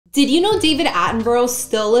Did you know David Attenborough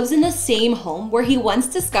still lives in the same home where he once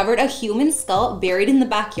discovered a human skull buried in the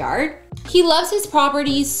backyard? He loves his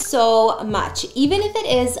property so much, even if it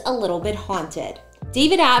is a little bit haunted.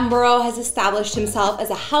 David Attenborough has established himself as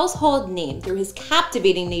a household name through his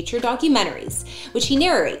captivating nature documentaries, which he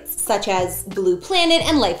narrates, such as Blue Planet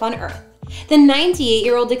and Life on Earth. The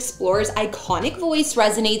 98-year-old explorer's iconic voice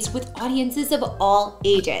resonates with audiences of all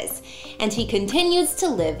ages, and he continues to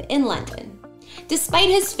live in London. Despite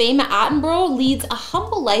his fame, Attenborough leads a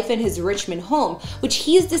humble life in his Richmond home, which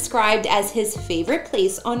he's described as his favorite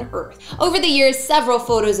place on earth. Over the years, several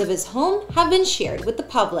photos of his home have been shared with the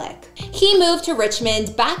public. He moved to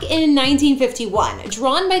Richmond back in 1951,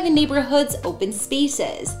 drawn by the neighborhood's open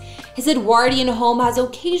spaces. His Edwardian home has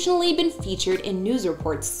occasionally been featured in news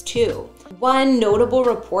reports too. One notable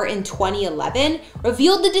report in 2011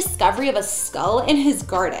 revealed the discovery of a skull in his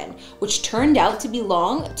garden, which turned out to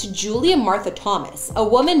belong to Julia Martha Thomas, a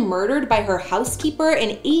woman murdered by her housekeeper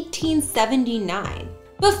in 1879.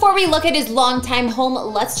 Before we look at his longtime home,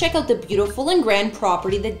 let's check out the beautiful and grand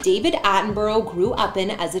property that David Attenborough grew up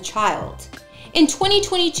in as a child. In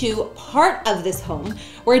 2022, part of this home,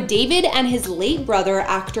 where David and his late brother,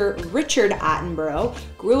 actor Richard Attenborough,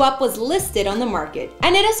 grew up, was listed on the market,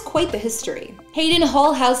 and it has quite the history. Hayden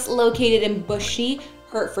Hall House, located in Bushey,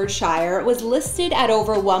 Hertfordshire, was listed at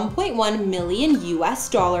over $1.1 million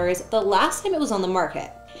the last time it was on the market.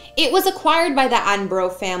 It was acquired by the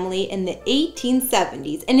Attenborough family in the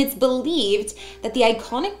 1870s, and it's believed that the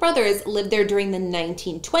iconic brothers lived there during the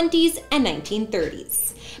 1920s and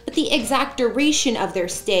 1930s. But the exact duration of their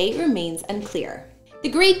stay remains unclear. The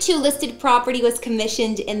Grade 2 listed property was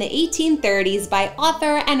commissioned in the 1830s by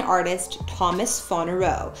author and artist Thomas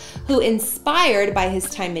Faunereau, who, inspired by his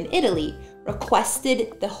time in Italy,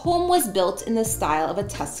 requested the home was built in the style of a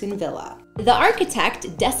Tuscan villa. The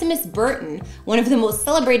architect, Decimus Burton, one of the most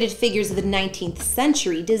celebrated figures of the 19th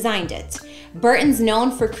century, designed it. Burton's known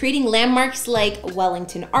for creating landmarks like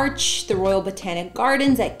Wellington Arch, the Royal Botanic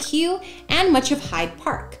Gardens at Kew, and much of Hyde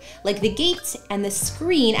Park, like the gate and the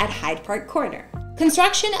screen at Hyde Park Corner.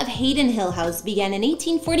 Construction of Hayden Hill House began in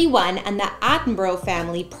 1841, and the Attenborough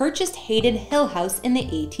family purchased Hayden Hill House in the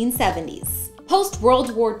 1870s.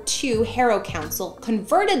 Post-World War II, Harrow Council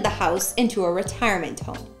converted the house into a retirement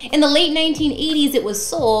home. In the late 1980s, it was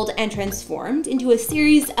sold and transformed into a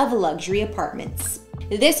series of luxury apartments.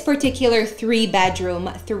 This particular 3-bedroom,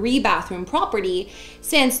 3-bathroom property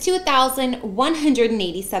spans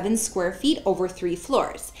 2,187 square feet over 3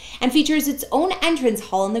 floors and features its own entrance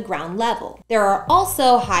hall on the ground level. There are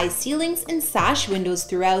also high ceilings and sash windows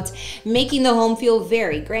throughout, making the home feel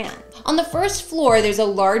very grand. On the first floor, there's a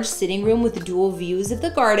large sitting room with dual views of the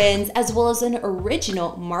gardens, as well as an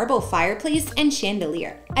original marble fireplace and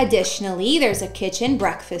chandelier. Additionally, there's a kitchen,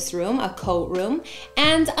 breakfast room, a coat room,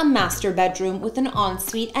 and a master bedroom with an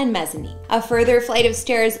ensuite and mezzanine. A further flight of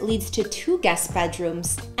stairs leads to 2 guest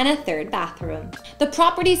bedrooms and a 3rd bathroom. The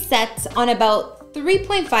property sits on about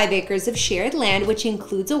 3.5 acres of shared land, which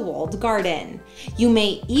includes a walled garden. You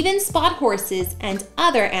may even spot horses and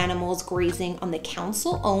other animals grazing on the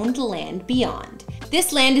council-owned land beyond.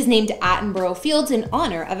 This land is named Attenborough Fields in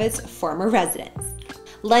honor of its former residents.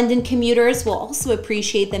 London commuters will also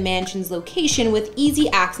appreciate the mansion's location, with easy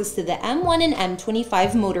access to the M1 and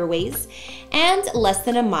M25 motorways and less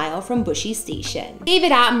than a mile from Bushey Station.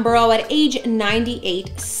 David Attenborough, at age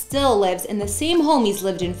 98, still lives in the same home he's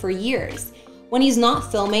lived in for years. When he's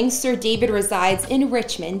not filming, Sir David resides in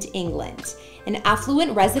Richmond, England, an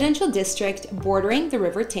affluent residential district bordering the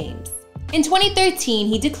River Thames. In 2013,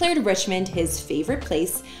 he declared Richmond his favorite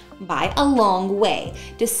place by a long way,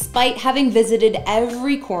 despite having visited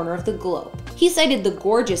every corner of the globe. He cited the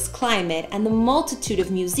gorgeous climate and the multitude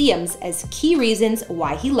of museums as key reasons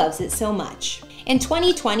why he loves it so much. In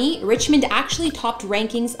 2020, Richmond actually topped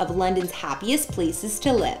rankings of London's happiest places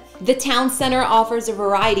to live. The town centre offers a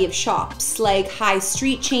variety of shops, like high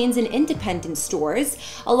street chains and independent stores,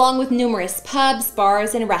 along with numerous pubs,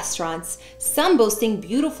 bars, and restaurants, some boasting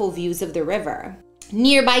beautiful views of the river.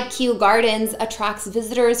 Nearby Kew Gardens attracts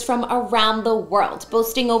visitors from around the world,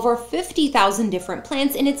 boasting over 50,000 different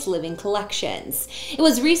plants in its living collections. It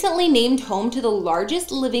was recently named home to the largest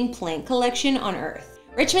living plant collection on Earth.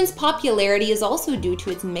 Richmond's popularity is also due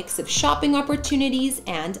to its mix of shopping opportunities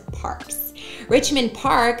and parks. Richmond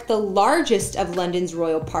Park, the largest of London's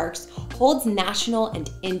royal parks, holds national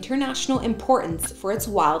and international importance for its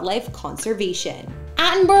wildlife conservation.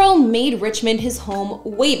 Attenborough made Richmond his home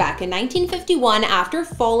way back in 1951 after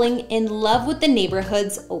falling in love with the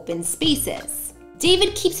neighborhood's open spaces.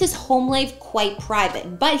 David keeps his home life quite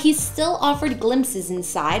private, but he's still offered glimpses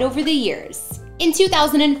inside over the years. In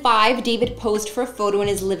 2005, David posed for a photo in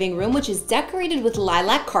his living room, which is decorated with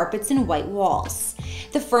lilac carpets and white walls.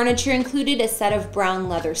 The furniture included a set of brown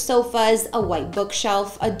leather sofas, a white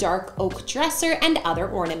bookshelf, a dark oak dresser, and other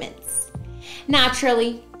ornaments.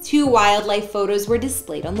 Naturally, 2 wildlife photos were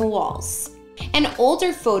displayed on the walls. An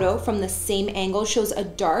older photo from the same angle shows a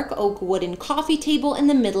dark oak wooden coffee table in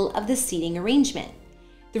the middle of the seating arrangement.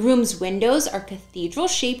 The room's windows are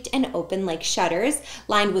cathedral-shaped and open like shutters,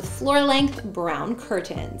 lined with floor-length brown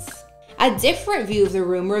curtains. A different view of the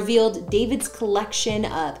room revealed David's collection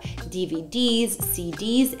of DVDs,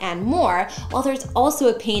 CDs, and more, while there's also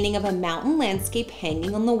a painting of a mountain landscape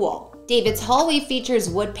hanging on the wall. David's hallway features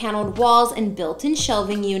wood-paneled walls and built-in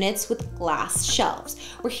shelving units with glass shelves,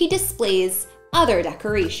 where he displays other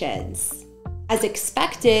decorations. As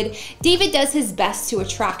expected, David does his best to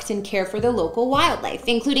attract and care for the local wildlife,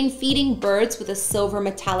 including feeding birds with a silver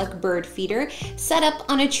metallic bird feeder set up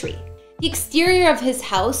on a tree. The exterior of his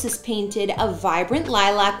house is painted a vibrant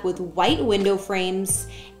lilac with white window frames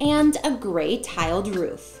and a gray tiled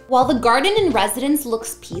roof. While the garden in residence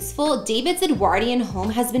looks peaceful, David's Edwardian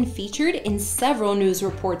home has been featured in several news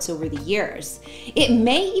reports over the years. It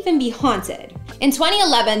may even be haunted. In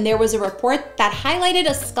 2011, there was a report that highlighted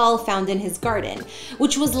a skull found in his garden,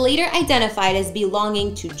 which was later identified as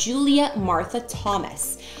belonging to Julia Martha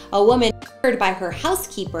Thomas, a woman murdered by her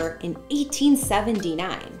housekeeper in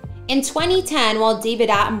 1879. In 2010, while David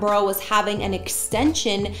Attenborough was having an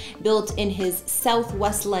extension built in his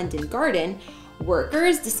southwest London garden,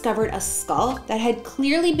 workers discovered a skull that had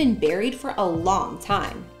clearly been buried for a long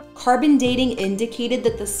time. Carbon dating indicated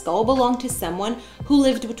that the skull belonged to someone who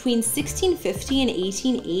lived between 1650 and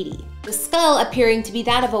 1880. The skull, appearing to be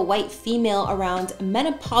that of a white female around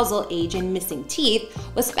menopausal age and missing teeth,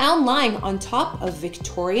 was found lying on top of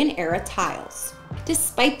Victorian-era tiles.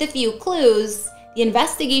 Despite the few clues, the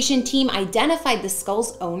investigation team identified the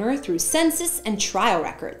skull's owner through census and trial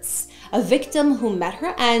records, a victim who met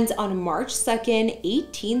her end on March 2,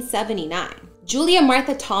 1879. Julia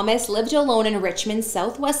Martha Thomas lived alone in Richmond,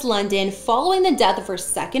 southwest London, following the death of her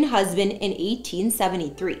second husband in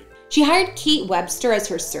 1873. She hired Kate Webster as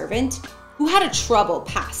her servant, who had a troubled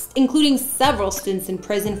past, including several stints in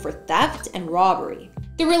prison for theft and robbery.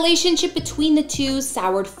 The relationship between the two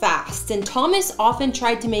soured fast, and Thomas often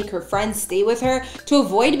tried to make her friends stay with her to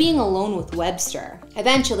avoid being alone with Webster.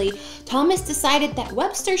 Eventually, Thomas decided that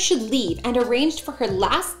Webster should leave and arranged for her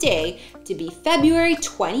last day to be February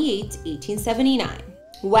 28, 1879.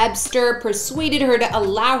 Webster persuaded her to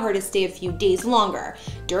allow her to stay a few days longer,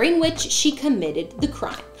 during which she committed the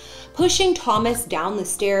crime, pushing Thomas down the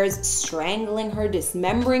stairs, strangling her,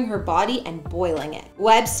 dismembering her body, and boiling it.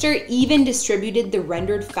 Webster even distributed the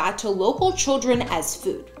rendered fat to local children as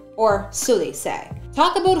food, or so they say.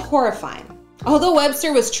 Talk about horrifying. Although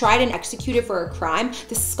Webster was tried and executed for a crime,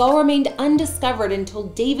 the skull remained undiscovered until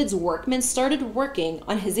David's workmen started working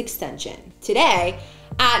on his extension. Today,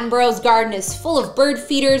 Attenborough's garden is full of bird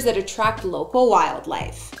feeders that attract local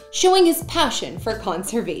wildlife, showing his passion for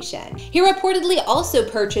conservation. He reportedly also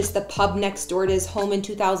purchased the pub next door to his home in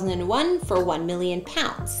 2001 for £1 million.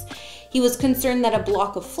 He was concerned that a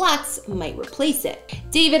block of flats might replace it.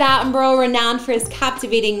 David Attenborough, renowned for his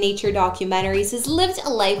captivating nature documentaries, has lived a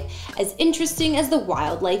life as interesting as the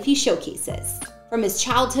wildlife he showcases. From his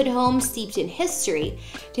childhood home steeped in history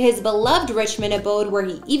to his beloved Richmond abode where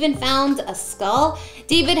he even found a skull,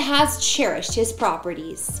 David has cherished his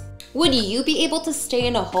properties. Would you be able to stay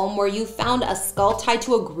in a home where you found a skull tied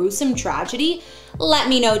to a gruesome tragedy? Let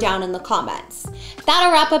me know down in the comments.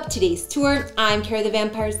 That'll wrap up today's tour. I'm Kara the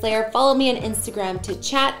Vampire Slayer. Follow me on Instagram to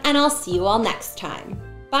chat, and I'll see you all next time.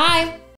 Bye!